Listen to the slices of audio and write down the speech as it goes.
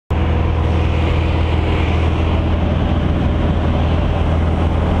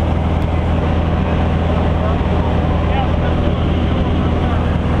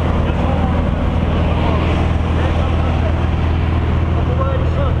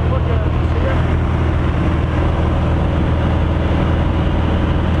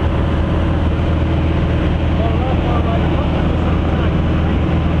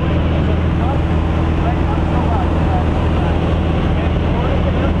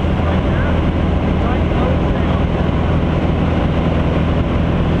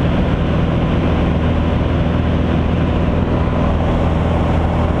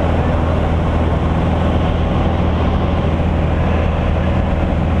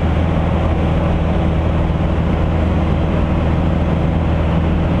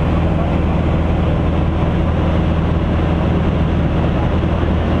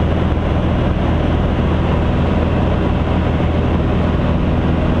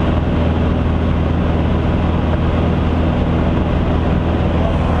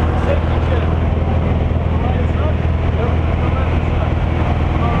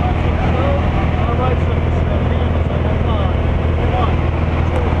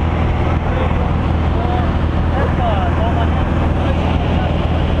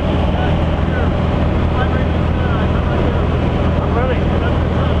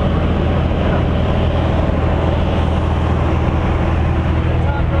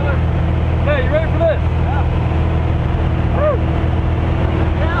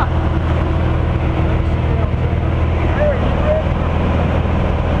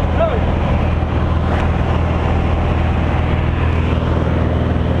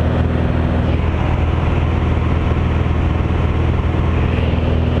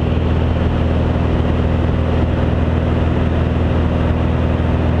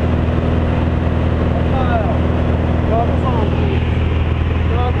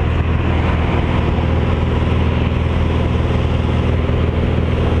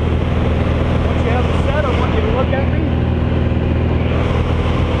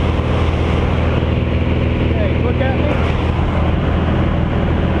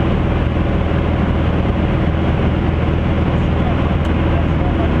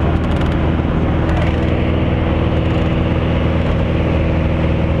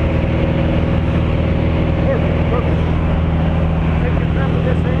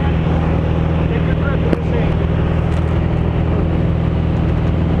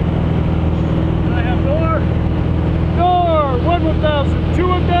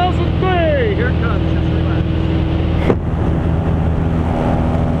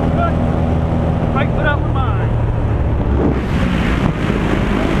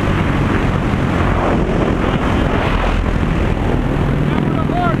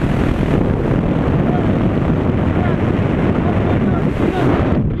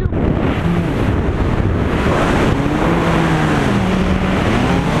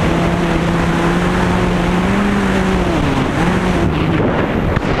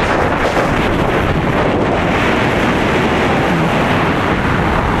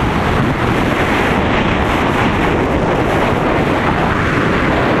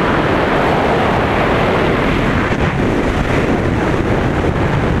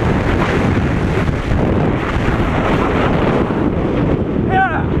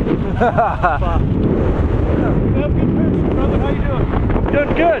You have good parachute, brother. How you doing?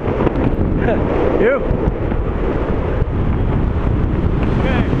 Doing good. You?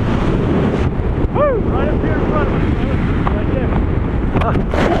 Okay. Woo! Right up here in front of us, brother. Right there. I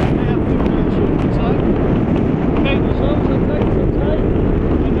have good parachute inside. Okay, as long as I tighten so tight,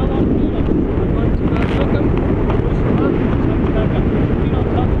 I no longer need them. I'm going to unhook them, loosen them up, and tighten them back up. Feet on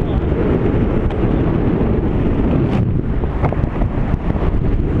top of the line.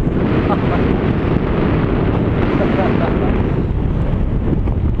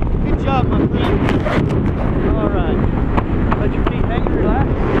 Good job, my friend. All right. Let your feet hang and relax.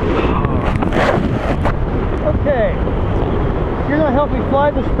 Okay. You're going to help me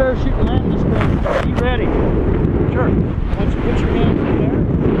fly this parachute and land this parachute. Are you ready? Sure. Once you put your hands in there,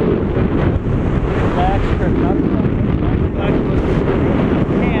 relax, grip, not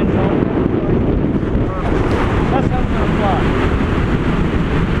hands on it. That's how we're going to fly.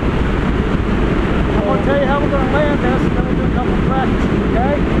 I'm going to tell you how we're going to land this, and then we'll do a couple of practices,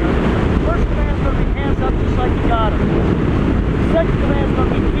 okay? First command is going to be hands up just like you got them. Second command is going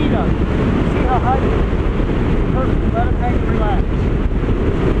to be feet up. See how high you can. Perfect. Let them hang and relax.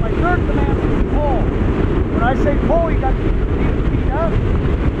 My third command is pull. When I say pull, you got to keep your feet up.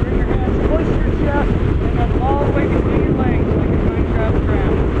 Bring your hands close to your chest, and then all the way between your legs, like you're trying to grab the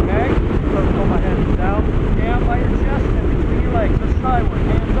ground. Okay? So pull my hands down. Down by your chest and between your legs. Let's try one.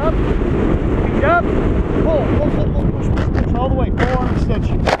 Hands up. Feet up. Pull. Pull, pull, pull, push, push, push. All the way. Full arm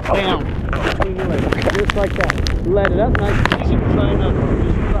extension. Down. Between your legs. Just like that. Let it up. Nice and easy. We're trying to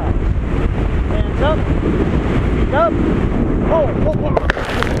just relax. Hands up. Feet up. Pull, pull, pull.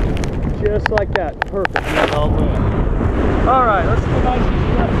 Just like that. Perfect. All the way. All right. Let's do a nice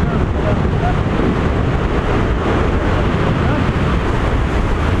easy left turn.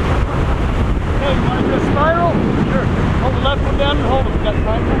 Okay, you want to do a spiral? Sure. Hold the left one down and hold it. We've got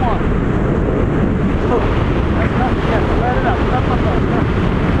time for one. That's not yet. Let it up. Up, up, up.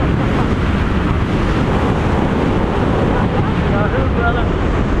 Yahoo, brother.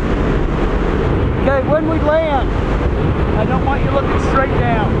 Okay, when we land, I don't want you looking straight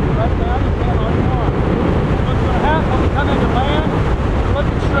down. Right down, you can all you want. What's going to happen when we come into land, we're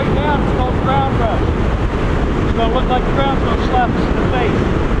looking straight down, it's called ground rush. It's going to look like the ground's going to slap us in the face.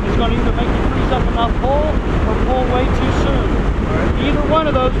 It's going to either make you freeze up and not pull, or pull way too soon. Either one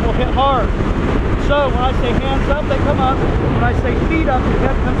of those will hit hard. So when I say hands up, they come up. When I say feet up, your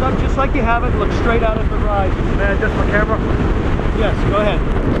head comes up just like you have it. Look straight out at the horizon. May I adjust my camera? Yes, go ahead.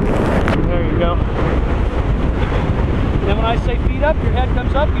 There you go. Then when I say feet up, your head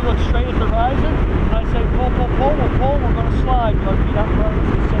comes up, you look straight at the horizon. When I say pull, pull, pull, we'll pull, we're going to slide. With our feet up front,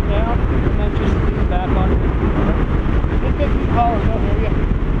 just sit down, and then just lean back on your feet. Just get feet taller, don't hear you.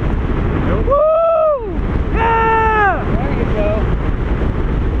 Woo! Yeah! There you go.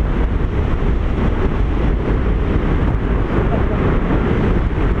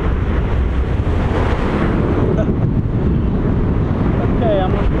 Okay,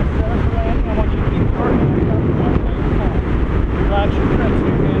 I'm going to get set up for landing. I want you to keep working. Relax your grips in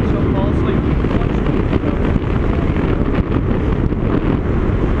your hands, so fall asleep.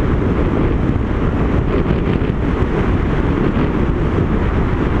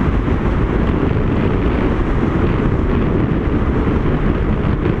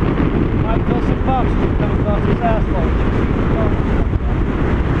 Might feel some bumps as you come across this asphalt.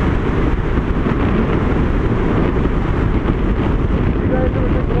 You guys ever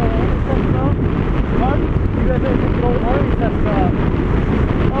think about Army test? Pardon? You guys ever think about Army test?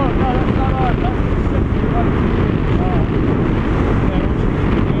 Oh, no, that's not ours. That's the 60. Okay, I want you to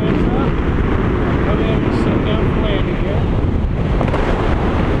keep your hands up. Go down and sit down for landing here.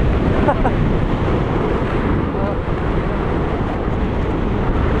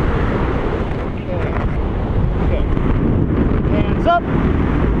 Okay. Hands up.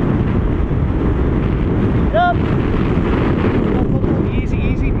 Feet up. Easy,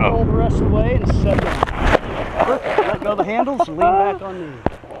 easy. Pull the rest of the way and set down. Perfect. Let go of the handles and lean back on these.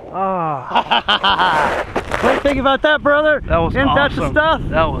 Ah. What do you think about that, brother? That was Isn't awesome. that the stuff?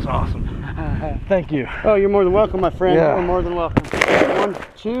 That was awesome. Thank you. Oh, you're more than welcome, my friend. Yeah. You're more than welcome. 1,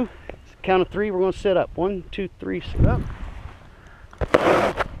 2, count of 3. We're going to sit up. 1, 2, 3, sit up.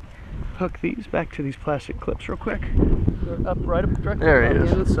 Hook these back to these plastic clips real quick. They're up right up directly There it on is.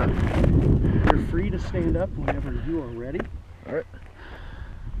 the end of the sun. You're free to stand up whenever you are ready. All right.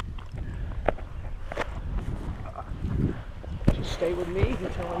 Just stay with me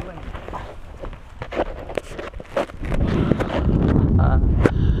until I land.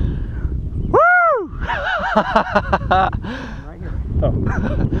 Woo! Right here. Oh.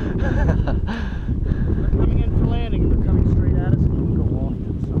 They're coming in for landing and they're coming straight at us and you can go off to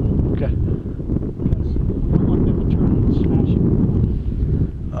the side.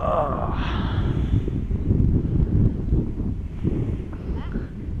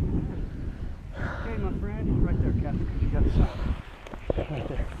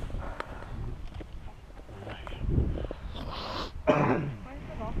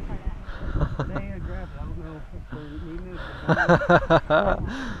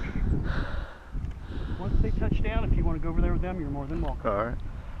 Once they touch down, if you want to go over there with them, you're more than welcome. All right.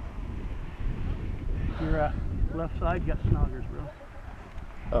 Your left side got snoggers, bro.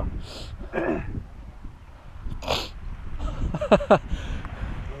 Oh. Well,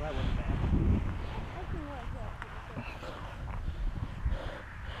 that wasn't bad.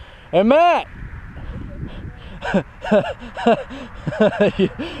 Hey, Matt!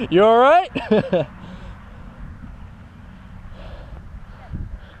 You all right?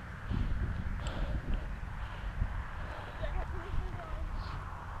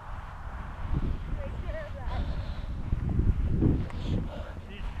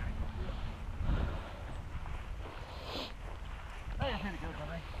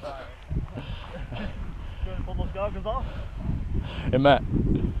 Pull those goggles off. Hey, Matt,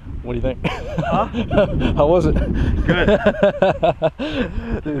 what do you think? Huh? How was it? Good.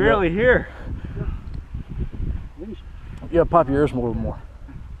 Barely here. Yeah, pop your ears a little more.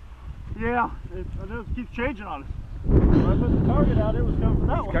 Yeah, it keeps changing on us. When I put the target out, it was coming from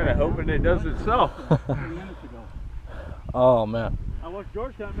that one. Kind of hoping it does itself. 10 minutes ago. Oh, man. I watched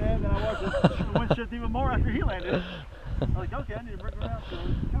George come in, then I watched the wind shift even more after he landed. I was like, okay, I need to bring it around. So it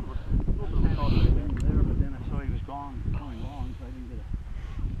was kind of a little bit of a cross there, but then I saw he was going long, so I didn't get a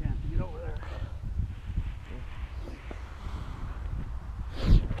chance to get over there.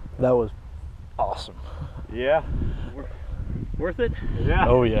 That was awesome. Yeah. Worth it? Yeah.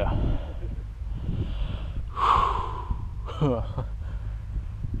 Oh, yeah.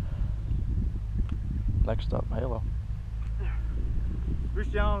 Next up, Halo.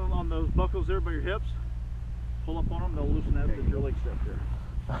 Reach down on those buckles there by your hips. Pull up on them, they'll loosen up at your leg step there.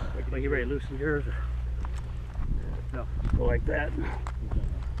 Like you ready to loosen yours? Or? No, go like that.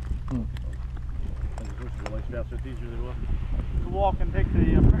 And just loosen the leg step so it's easier to go up. So walk and take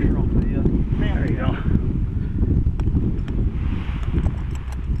the pressure off the fan. There you go.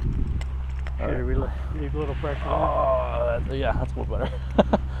 Alright, we leave a little pressure on. Oh, yeah, that's a little better.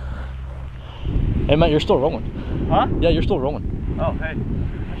 Hey, Matt, you're still rolling. Huh? Yeah, you're still rolling. Oh, hey.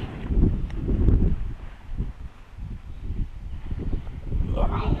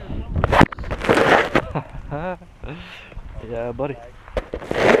 Yeah, buddy.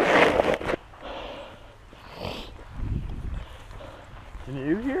 Can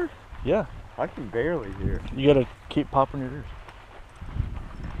you hear? Yeah. I can barely hear. You gotta keep popping your ears.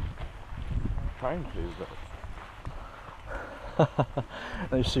 Trying to, but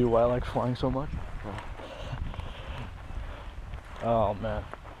And you see why I like flying so much? Oh man,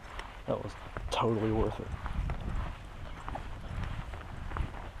 that was totally worth it.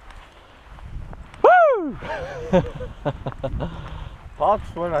 Woo!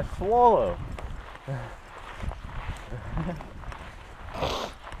 pops when I swallow.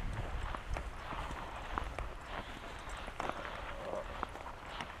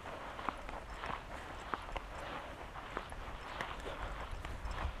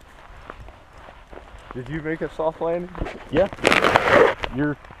 Did you make a soft landing? Yeah.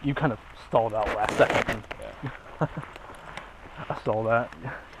 You kind of stalled out last second. Yeah. I saw that.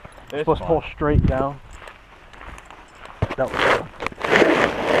 It's supposed to pull straight down. That was fun.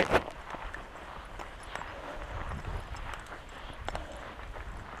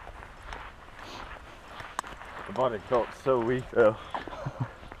 The body felt so weak though.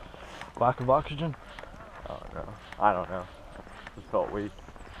 Lack of oxygen? Oh no. I don't know. Just felt weak.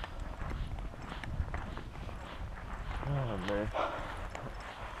 Oh man.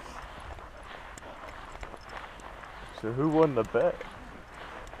 So who won the bet?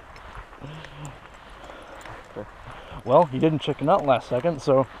 Well, you didn't chicken out last second,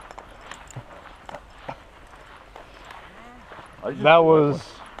 so that was,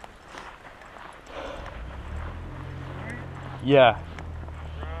 yeah.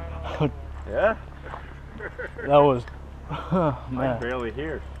 Yeah? That was, oh, I man. barely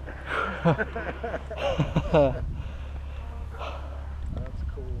hear. That's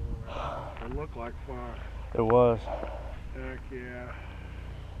cool. It looked like fun. It was. Heck yeah.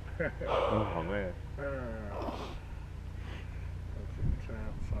 Oh man. That's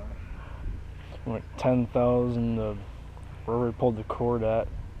intense, huh? Like 10,000 to where we pulled the cord at,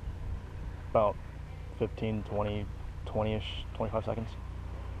 about 15, 20, 20-ish, 25 seconds.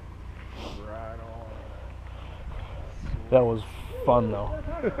 Right on. That was fun though.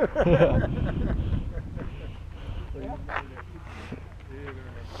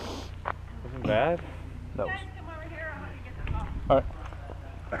 Wasn't bad? That was. Alright.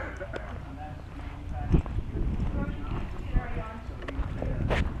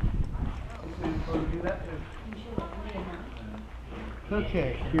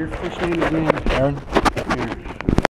 Okay, your first name again? Aaron? Aaron.